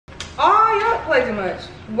play too much.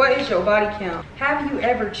 What is your body count? Have you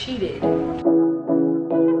ever cheated?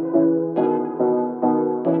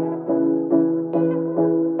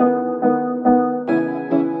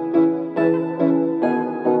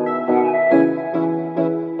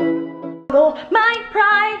 My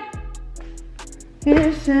pride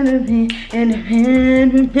is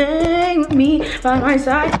independent with me by my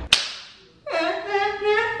side.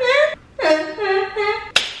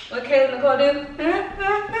 What Kayla Nicole do?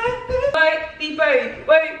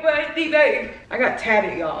 Wait, the babe. I got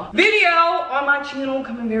tatted, y'all. Video on my channel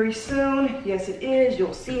coming very soon. Yes, it is.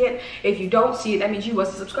 You'll see it. If you don't see it, that means you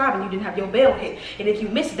wasn't subscribed and you didn't have your bell hit. And if you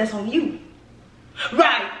missed it, that's on you.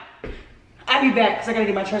 Right. I'll be back because I gotta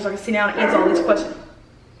get my chair so I can sit down and answer all these questions.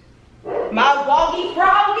 My woggy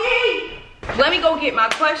froggy! Let me go get my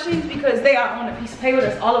questions because they are on a piece of paper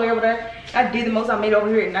that's all the way over there. I did the most I made over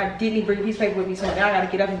here and I didn't even bring a piece of paper with me, so now I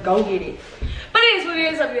gotta get up and go get it. But it is what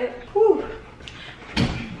it is up here. Whew.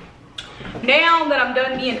 Now that I'm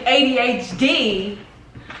done being ADHD,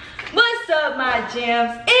 what's up, my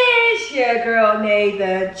gems? It's your girl, Nay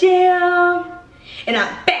the Gem. And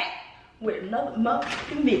I'm back with another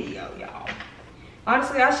motherfucking video, y'all.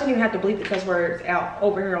 Honestly, I shouldn't even have to bleep the cuss words out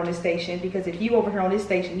over here on this station, because if you over here on this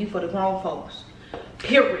station, you for the grown folks.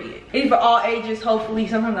 Period. It's for all ages, hopefully.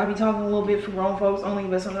 Sometimes I be talking a little bit for grown folks only,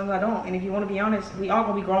 but sometimes I don't. And if you want to be honest, we all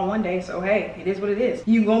gonna be grown one day, so hey, it is what it is.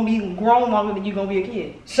 You gonna be grown longer than you gonna be a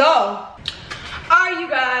kid. So, alright, you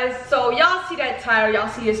guys, so y'all see that title, y'all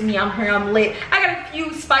see it's me, I'm here, I'm lit. I got a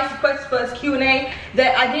few spicy questions for this Q&A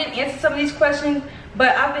that I didn't answer some of these questions,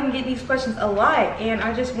 but I've been getting these questions a lot, and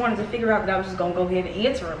I just wanted to figure out that I was just gonna go ahead and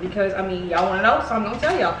answer them because, I mean, y'all wanna know, so I'm gonna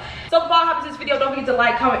tell y'all. So before I hop into this video, don't forget to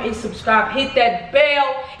like, comment, and subscribe. Hit that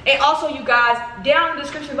bell. And also, you guys, down in the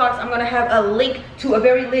description box, I'm gonna have a link to a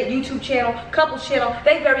very lit YouTube channel, couples channel.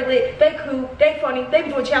 They very lit, they cool, they funny, they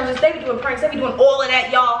be doing challenges, they be doing pranks, they be doing all of that,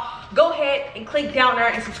 y'all. Go ahead and click down there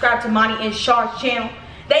and subscribe to Mani Char's channel.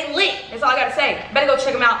 They lit, that's all I gotta say. Better go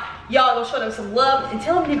check them out. Y'all go show them some love and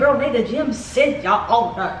tell them the girl Nay the Gem sent y'all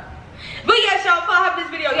all the time. But yes, y'all, before I have this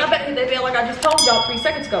video, y'all better hit that bell like I just told y'all 3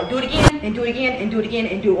 seconds ago. Do it again, and do it again, and do it again,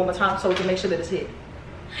 and do it one more time so we can make sure that it's hit.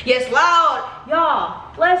 Yes, loud. Y'all,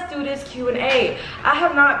 let's do this Q&A. I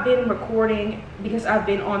have not been recording because I've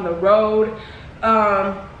been on the road.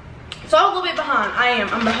 So I'm a little bit behind.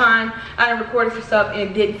 I'm behind. I done recorded some stuff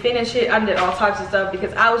and didn't finish it. I did all types of stuff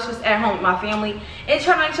because I was just at home with my family and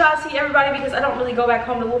trying to make sure I see everybody because I don't really go back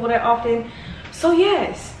home to Louisville that often. So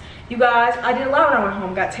yes, you guys, I did a lot when I went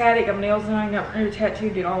home. Got tatted, got my nails done, got my hair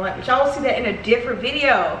tattooed, did all that. But y'all will see that in a different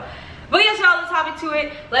video. But yes, y'all, let's hop into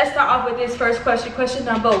it. Let's start off with this first question. Question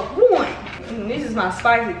number 1. This is my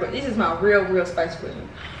spicy question. This is my real spicy question.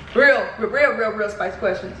 Real spicy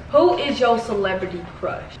questions. Who is your celebrity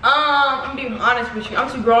crush? I'm being honest with you. I'm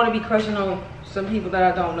too grown to be crushing on some people that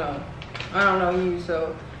I don't know. I don't know you,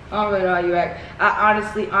 so I don't really know how you act. I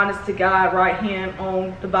honestly, honest to God, right hand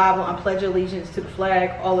on the Bible, I pledge allegiance to the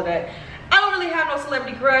flag, all of that. I don't really have no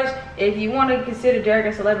celebrity crush. If you want to consider Derek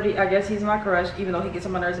a celebrity, I guess he's my crush, even though he gets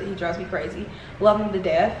on my nerves and he drives me crazy. Love him to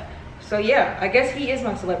death. So yeah, I guess he is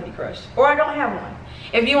my celebrity crush. Or I don't have one.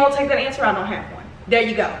 If you won't take that answer, I don't have one. There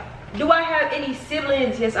you go. Do I have any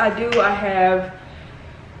siblings? Yes, I do. I have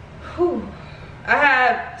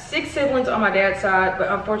 6 siblings on my dad's side, but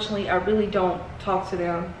unfortunately, I really don't talk to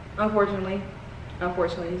them. Unfortunately,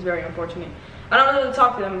 it's very unfortunate. I don't really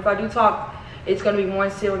talk to them. If I do talk, it's gonna be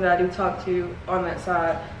one sibling that I do talk to on that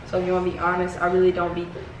side. So if you want to be honest, I really don't be.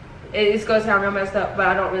 It's gonna sound real messed up, but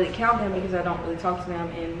I don't really count them because I don't really talk to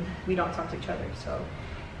them, and we don't talk to each other. So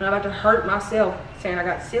I'm about to hurt myself saying I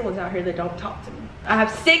got siblings out here that don't talk to me. I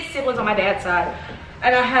have 6 siblings on my dad's side,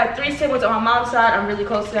 and I have 3 siblings on my mom's side. I'm really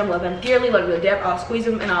close to them, love them dearly, love them to death. I'll squeeze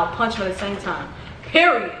them and I'll punch them at the same time.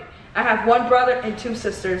 Period. I have 1 brother and 2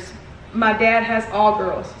 sisters. My dad has all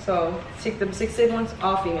girls, so 6 siblings,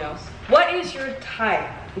 all females. What is your type?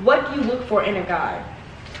 What do you look for in a guy?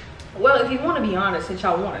 Well, if you want to be honest, since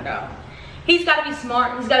y'all want to know, he's got to be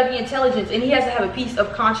smart, he's got to be intelligent, and he has to have a piece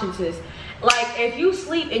of conscience. Like, if you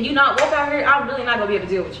sleep and you not woke out here, I'm really not gonna be able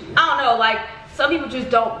to deal with you. I don't know, like, some people just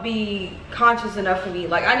don't be conscious enough for me.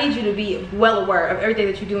 Like, I need you to be well aware of everything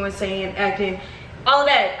that you're doing, saying, acting, all of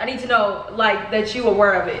that. I need to know, like, that you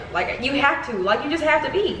aware of it. Like, you have to, like, you just have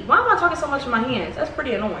to be. Why am I talking so much with my hands? That's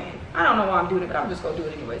pretty annoying. I don't know why I'm doing it, but I'm just gonna do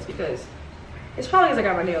it anyways because it's probably because I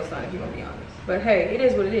got my nails done, if you want to be honest. But hey, it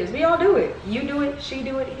is what it is. We all do it. You do it, she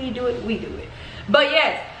do it, he do it, we do it. But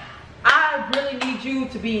yes, I really need you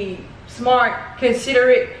to be smart,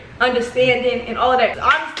 considerate, understanding, and all of that.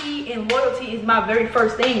 Honesty and loyalty is my very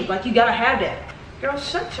first thing. Like, you gotta have that. Girl,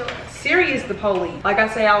 shut your ass. Serious the police. Like I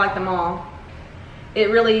say, I like them all. it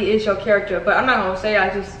really is your character. But I'm not gonna say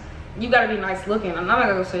you gotta be nice looking. I'm not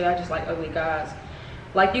gonna say I just like ugly guys.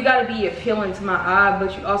 Like, you gotta be appealing to my eye,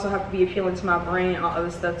 but you also have to be appealing to my brain and all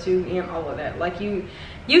other stuff too, and all of that. Like, you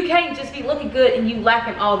can't just be looking good and you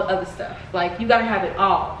lacking all the other stuff. Like, you gotta have it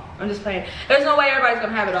all. I'm just playing. There's no way everybody's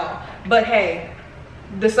gonna have it all. But hey,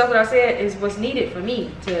 the stuff that I said is what's needed for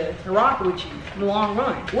me to rock with you in the long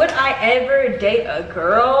run. Would I ever date a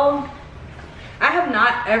girl? I haven't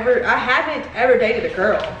ever dated a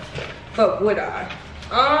girl, but would I?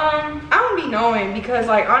 I don't be knowing, because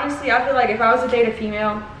like, honestly, I feel like if I was to date a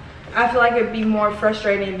female, I feel like it'd be more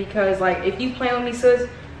frustrating, because like, if you playing with me, sis,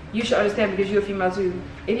 you should understand, because you're a female too.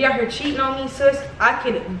 If you out here cheating on me, sis, I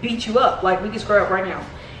can beat you up. Like, we can square up right now.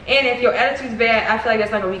 And if your attitude's bad, I feel like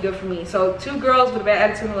that's not gonna be good for me. So 2 girls with a bad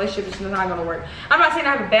attitude in a relationship is not gonna work. I'm not saying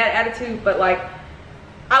I have a bad attitude, but like,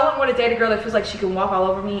 I wouldn't want to date a girl that feels like she can walk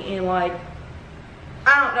all over me, and like,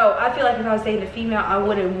 I don't know. I feel like if I was dating a female, I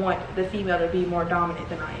wouldn't want the female to be more dominant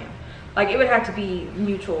than I am. Like, it would have to be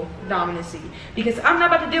mutual dominancy, because I'm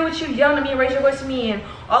not about to deal with you yelling at me and raise your voice to me and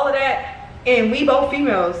all of that, and we both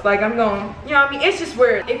females. Like, I'm going, you know what I mean? It's just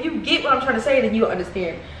weird. If you get what I'm trying to say, then you'll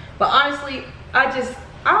understand. But honestly, I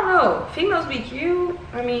don't know. Females be cute.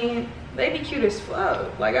 I mean, they be cute as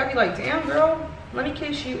fuck. Like, I'd be like, damn, girl, let me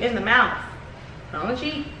kiss you in the mouth. Not on the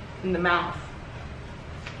cheek, in the mouth.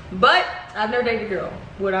 But I've never dated a girl.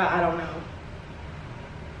 Would I? I don't know.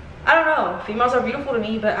 I don't know. Females are beautiful to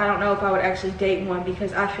me, but I don't know if I would actually date one,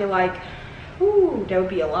 because I feel like, ooh, that would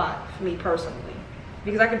be a lot for me personally.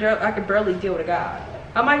 Because I could barely deal with a guy.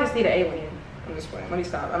 I might just need an alien. I'm just playing. Let me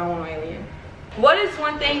stop. I don't want an alien. What is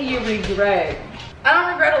one thing you regret? I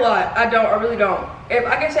don't regret a lot. I really don't. If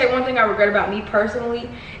I can say one thing I regret about me personally,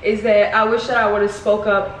 is that I wish that I would have spoke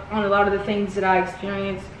up on a lot of the things that I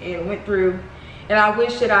experienced and went through. And I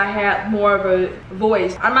wish that I had more of a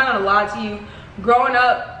voice. I'm not gonna lie to you. Growing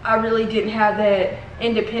up, I really didn't have that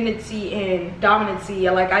independency and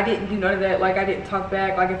dominancy. Like, I didn't do none of that. Like, I didn't talk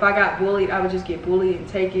back. Like, if I got bullied, I would just get bullied and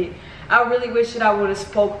take it. I really wish that I would have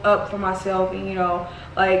spoke up for myself, and, you know,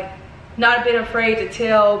 like, not been afraid to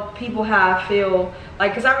tell people how I feel.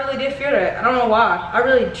 Like, because I really did fear that. I don't know why. I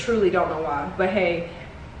really, truly don't know why. But hey,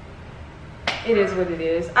 it is what it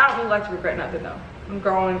is. I don't really like to regret nothing, though. I'm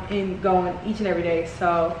growing and going each and every day,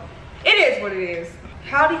 so it is what it is.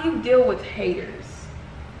 How do you deal with haters?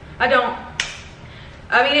 I don't.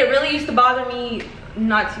 I mean, it really used to bother me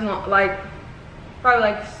not too long, like probably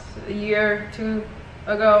like a year or 2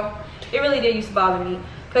 ago. It really did used to bother me,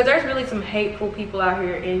 because there's really some hateful people out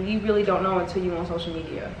here, and you really don't know until you on social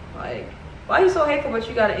media. Like, why are you so hateful but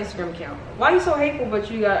you got an Instagram account? Why are you so hateful but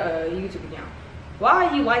you got a YouTube account? Why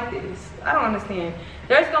are you like this? I don't understand.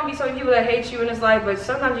 There's gonna be some people that hate you in this life, but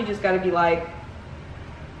sometimes you just gotta be like,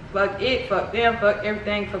 fuck it, fuck them, fuck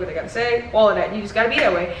everything, fuck what they gotta say, all of that. You just gotta be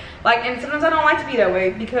that way. Like, and sometimes I don't like to be that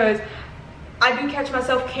way, because I do catch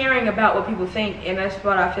myself caring about what people think, and that's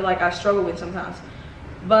what I feel like I struggle with sometimes.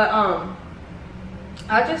 But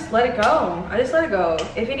I just let it go. I just let it go.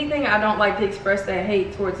 If anything, I don't like to express that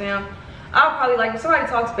hate towards them. I'll probably, like, if somebody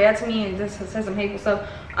talks bad to me and just says some hateful stuff,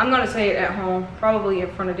 I'm gonna say it at home, probably in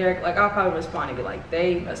front of Derek. Like, I'll probably respond and be like,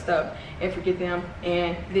 they messed up and forget them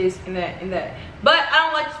and this and that and that. But I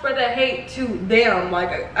don't like to spread that hate to them. Like,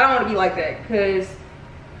 I don't want to be like that, because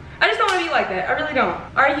I just don't want to be like that. I really don't.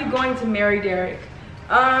 Are you going to marry Derek?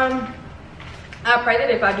 I pray that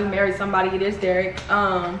if I do marry somebody, it is Derek.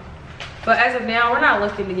 But as of now, we're not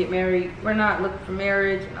looking to get married. We're not looking for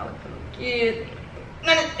marriage. We're not looking for kids.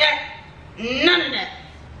 None of that. None of that.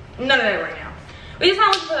 None of that right now. We're just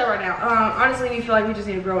not looking for that right now. Honestly, we feel like we just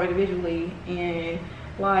need to grow individually and,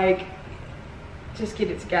 like, just get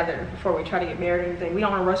it together before we try to get married and everything. We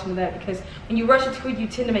don't want to rush into that, because when you rush into it, you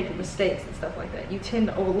tend to make mistakes and stuff like that. You tend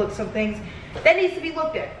to overlook some things that needs to be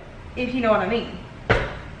looked at, if you know what I mean.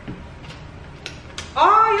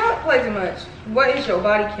 Oh, y'all play too much. What is your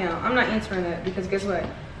body count? I'm not answering that, because guess what?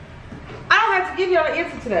 I don't have to give y'all the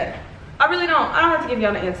answer to that. I really don't. I don't have to give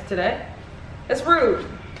y'all the answer to that. That's rude.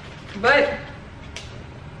 But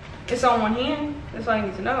it's on one hand. That's all you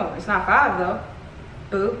need to know. It's not 5 though.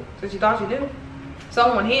 Boo. Since you thought you do. It's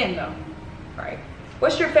on one hand though. Right.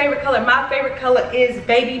 What's your favorite color? My favorite color is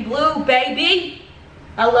baby blue, baby.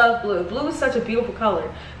 I love blue. Blue is such a beautiful color.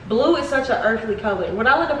 Blue is such an earthly color. When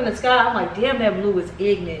I look up in the sky, I'm like, damn, that blue is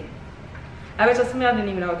ignorant. I bet some of y'all didn't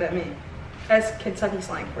even know what that meant. That's Kentucky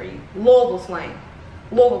slang for you. Louisville slang.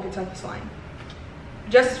 Louisville, Kentucky slang.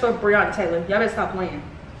 Justice for Breonna Taylor. Y'all better stop playing.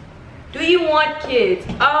 Do you want kids?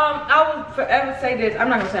 I will forever say this. I'm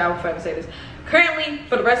not gonna say I will forever say this. Currently,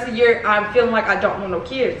 for the rest of the year, I'm feeling like I don't want no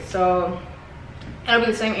kids. So it'll be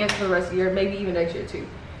the same answer for the rest of the year, maybe even next year too.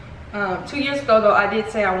 2 years ago though, I did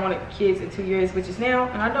say I wanted kids in 2 years, which is now,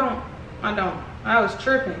 and I don't. I was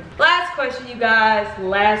tripping. Last question, you guys.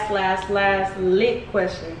 Last lit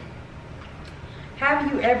question.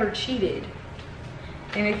 Have you ever cheated?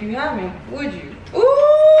 And if you haven't, would you?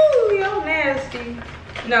 Ooh, you're nasty.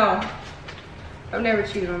 No, I've never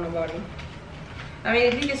cheated on nobody. I mean,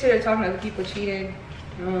 if you consider talking to other people cheating,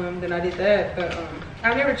 then I did that. But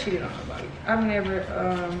I've never cheated on nobody. I've never.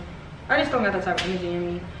 I just don't got that type of energy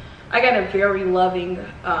in me. I got a very loving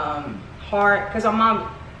heart, because my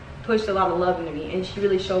mom pushed a lot of love into me, and she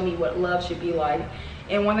really showed me what love should be like.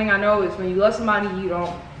 And one thing I know is when you love somebody, you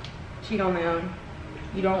don't cheat on them,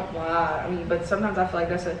 you don't lie. I mean, but sometimes I feel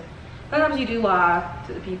like sometimes you do lie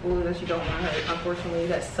to the people that you don't want to hurt. Unfortunately,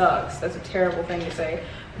 that sucks. That's a terrible thing to say.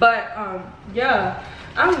 But yeah,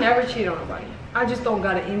 I've never cheated on nobody. I just don't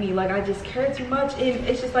got it in me. Like, I just care too much, and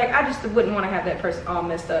it's just like I just wouldn't want to have that person all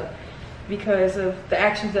messed up because of the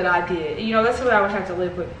actions that I did. You know, that's what I would have to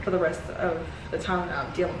live with for the rest of the time that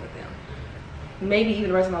I'm dealing with them. Maybe even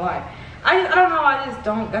the rest of my life. I don't know, I just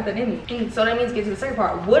don't got that in me. And so that means get to the second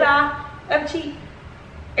part. Would I ever cheat?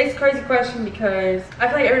 It's a crazy question because I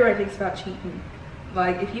feel like everybody thinks about cheating.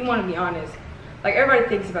 Like, if you want to be honest, like, everybody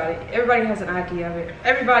thinks about it. Everybody has an idea of it.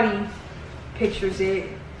 Everybody pictures it.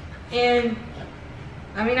 And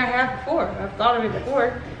I mean, I have before. I've thought of it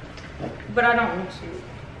before, but I don't want to.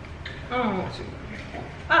 I don't want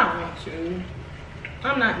to.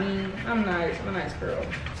 I'm not mean. I'm nice. I'm a nice girl.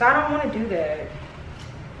 So I don't want to do that.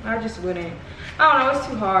 I just wouldn't. I don't know. It's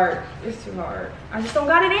too hard. It's too hard. I just don't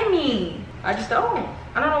got it in me. I just don't.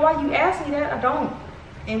 I don't know why you asked me that. I don't.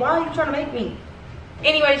 And why are you trying to make me?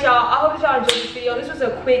 Anyways, y'all, I hope that y'all enjoyed this video. This was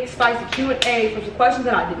a quick, spicy Q&A for some questions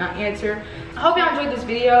that I did not answer. I hope y'all enjoyed this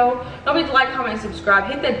video. Don't forget to like, comment, and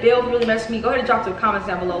subscribe. Hit that bell if you really mess with me. Go ahead and drop some comments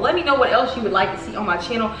down below. Let me know what else you would like to see on my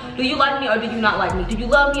channel. Do you like me or do you not like me? Do you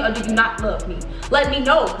love me or do you not love me? Let me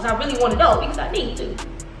know, because I really want to know, because I need to.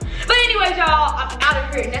 But anyways, y'all, I'm out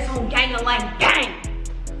of here, and that's on Gang-a-Lang Gang.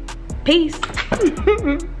 Peace.